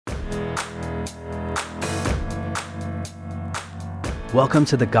Welcome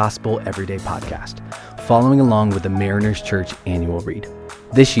to the Gospel Everyday Podcast, following along with the Mariners Church annual read.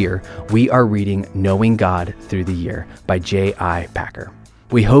 This year, we are reading Knowing God Through the Year by J.I. Packer.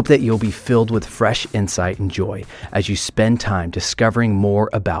 We hope that you'll be filled with fresh insight and joy as you spend time discovering more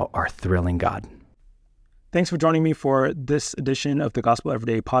about our thrilling God. Thanks for joining me for this edition of the Gospel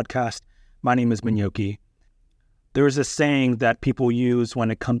Everyday Podcast. My name is Minyoki. There is a saying that people use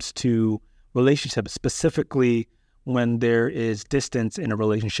when it comes to relationships, specifically when there is distance in a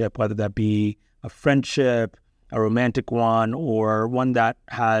relationship, whether that be a friendship, a romantic one, or one that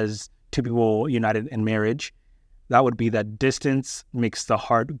has two people united in marriage. That would be that distance makes the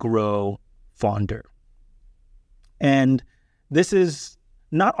heart grow fonder. And this is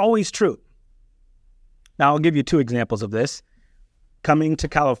not always true. Now, I'll give you two examples of this. Coming to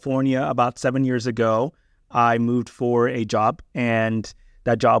California about 7 years ago, I moved for a job, and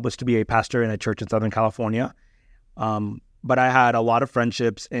that job was to be a pastor in a church in Southern California. But I had a lot of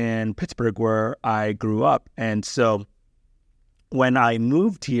friendships in Pittsburgh where I grew up. And so when I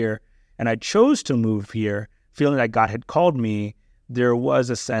moved here and I chose to move here, feeling like God had called me, there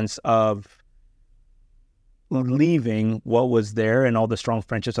was a sense of leaving what was there and all the strong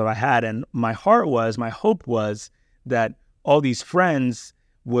friendships that I had. And my hope was that all these friends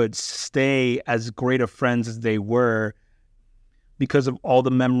would stay as great of friends as they were because of all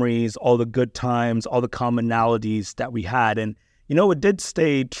the memories, all the good times, all the commonalities that we had. And, it did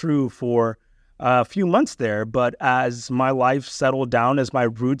stay true for a few months there. But as my life settled down, as my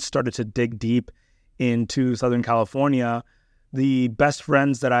roots started to dig deep into Southern California, the best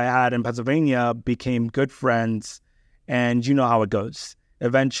friends that I had in Pennsylvania became good friends. And you know how it goes.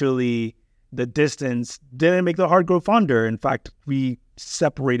 Eventually, the distance didn't make the heart grow fonder. In fact, we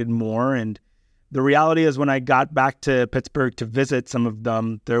separated more. And the reality is when I got back to Pittsburgh to visit some of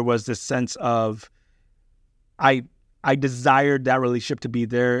them, there was this sense of I desired that relationship to be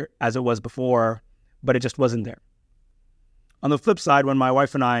there as it was before, but it just wasn't there. On the flip side, when my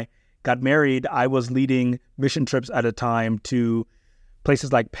wife and I got married, I was leading mission trips at a time to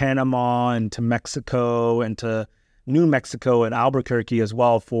places like Panama and to Mexico and to New Mexico and Albuquerque as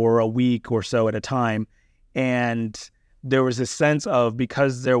well for a week or so at a time. And there was this sense of,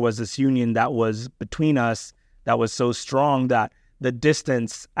 because there was this union that was between us that was so strong, that the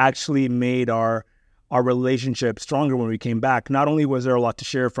distance actually made our relationship stronger when we came back. Not only was there a lot to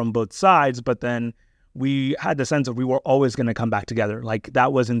share from both sides, but then we had the sense of we were always going to come back together. Like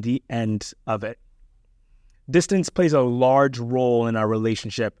that wasn't the end of it. Distance plays a large role in our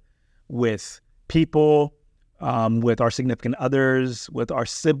relationship with people, with our significant others, with our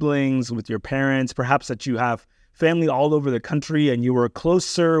siblings, with your parents, perhaps that you have family all over the country and you were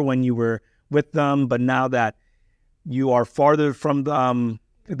closer when you were with them, but now that you are farther from them,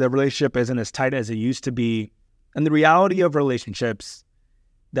 the relationship isn't as tight as it used to be. And the reality of relationships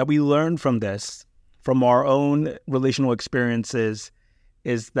that we learn from this, from our own relational experiences,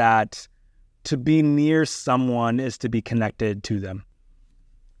 is that to be near someone is to be connected to them.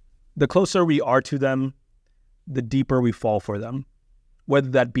 The closer we are to them, the deeper we fall for them. Whether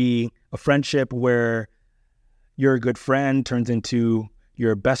that be a friendship where your good friend turns into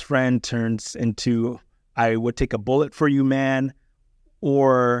your best friend, turns into I would take a bullet for you, man,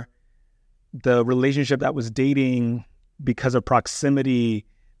 or the relationship that was dating because of proximity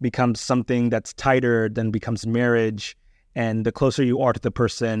becomes something that's tighter, then becomes marriage. And the closer you are to the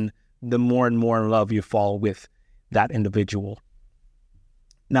person, the more and more in love you fall with that individual.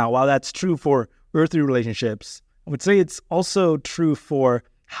 Now, while that's true for earthly relationships, I would say it's also true for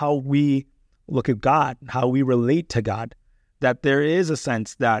how we look at God, how we relate to God, that there is a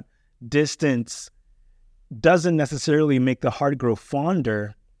sense that distance doesn't necessarily make the heart grow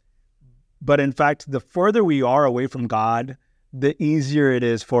fonder, but in fact, the further we are away from God, the easier it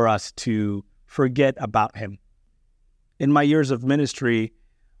is for us to forget about Him. In my years of ministry,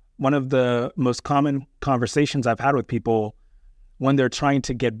 one of the most common conversations I've had with people when they're trying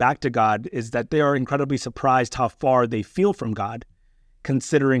to get back to God is that they are incredibly surprised how far they feel from God,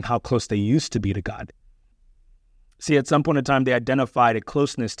 considering how close they used to be to God. See, at some point in time, they identified a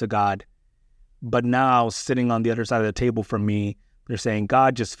closeness to God, but now sitting on the other side of the table from me, they're saying,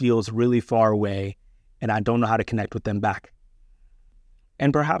 God just feels really far away, and I don't know how to connect with them back.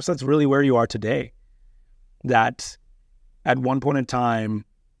 And perhaps that's really where you are today, that at one point in time,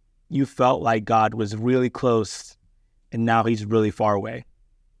 you felt like God was really close, and now He's really far away.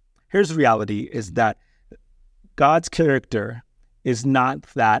 Here's the reality, is that God's character is not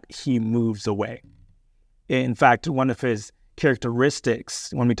that He moves away. In fact, one of His characteristics,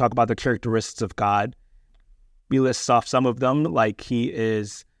 when we talk about the characteristics of God, we list off some of them, like He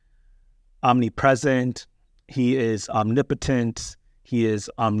is omnipresent, He is omnipotent, He is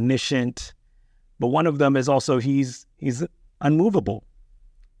omniscient. But one of them is also he's unmovable.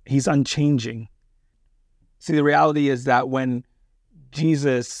 He's unchanging. See, the reality is that when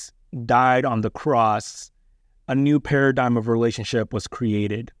Jesus died on the cross, a new paradigm of relationship was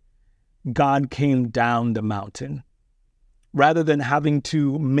created. God came down the mountain. Rather than having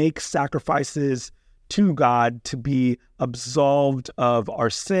to make sacrifices to God to be absolved of our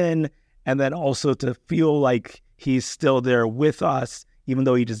sin, and then also to feel like he's still there with us, even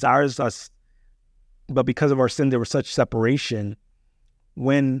though he desires us, but because of our sin, there was such separation.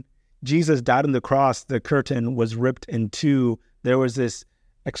 When Jesus died on the cross, the curtain was ripped in two. There was this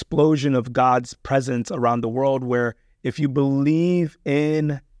explosion of God's presence around the world where if you believe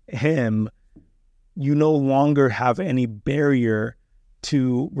in him, you no longer have any barrier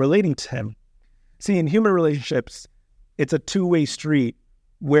to relating to him. See, in human relationships, it's a two-way street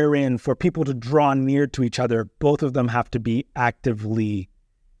wherein for people to draw near to each other, both of them have to be actively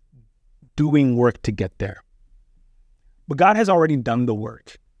doing work to get there. But God has already done the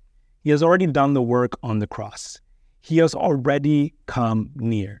work. He has already done the work on the cross. He has already come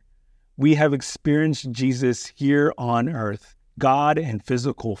near. We have experienced Jesus here on earth, God in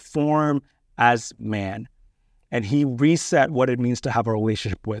physical form as man. And he reset what it means to have a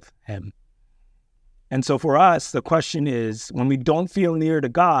relationship with him. And so for us, the question is, when we don't feel near to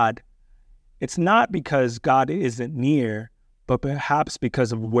God, it's not because God isn't near, but perhaps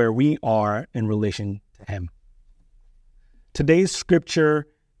because of where we are in relation to him. Today's scripture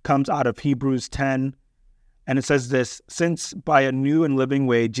comes out of Hebrews 10, and it says this: since by a new and living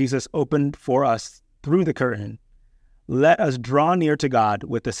way Jesus opened for us through the curtain, let us draw near to God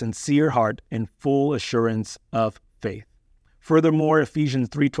with a sincere heart in full assurance of faith. Furthermore, Ephesians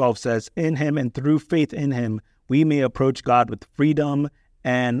 3:12 says, in him and through faith in him, we may approach God with freedom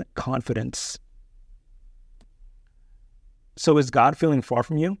and confidence. So is God feeling far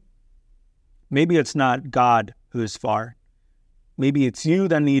from you? Maybe it's not God who is far. Maybe it's you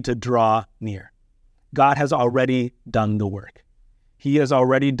that need to draw near. God has already done the work. He has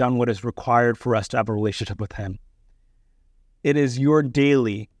already done what is required for us to have a relationship with him. It is your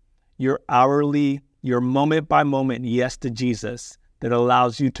daily, your hourly, your moment by moment yes to Jesus that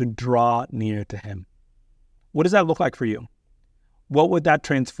allows you to draw near to him. What does that look like for you? What would that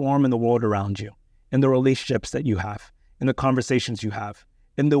transform in the world around you, in the relationships that you have, in the conversations you have,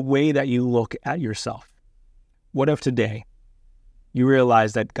 in the way that you look at yourself? What if today you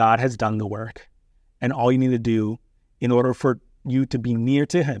realize that God has done the work, and all you need to do in order for you to be near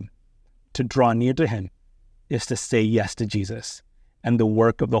to him, to draw near to him, is to say yes to Jesus and the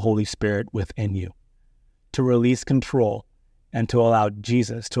work of the Holy Spirit within you, to release control and to allow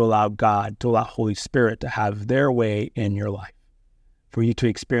Jesus, to allow God, to allow Holy Spirit to have their way in your life, for you to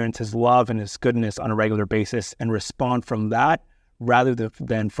experience his love and his goodness on a regular basis and respond from that rather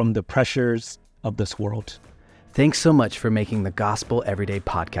than from the pressures of this world. Thanks so much for making the Gospel Everyday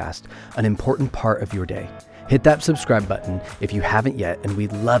podcast an important part of your day. Hit that subscribe button if you haven't yet, and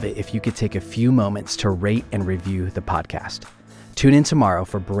we'd love it if you could take a few moments to rate and review the podcast. Tune in tomorrow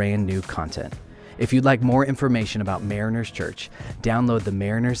for brand new content. If you'd like more information about Mariners Church, download the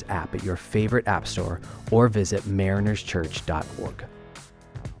Mariners app at your favorite app store or visit marinerschurch.org.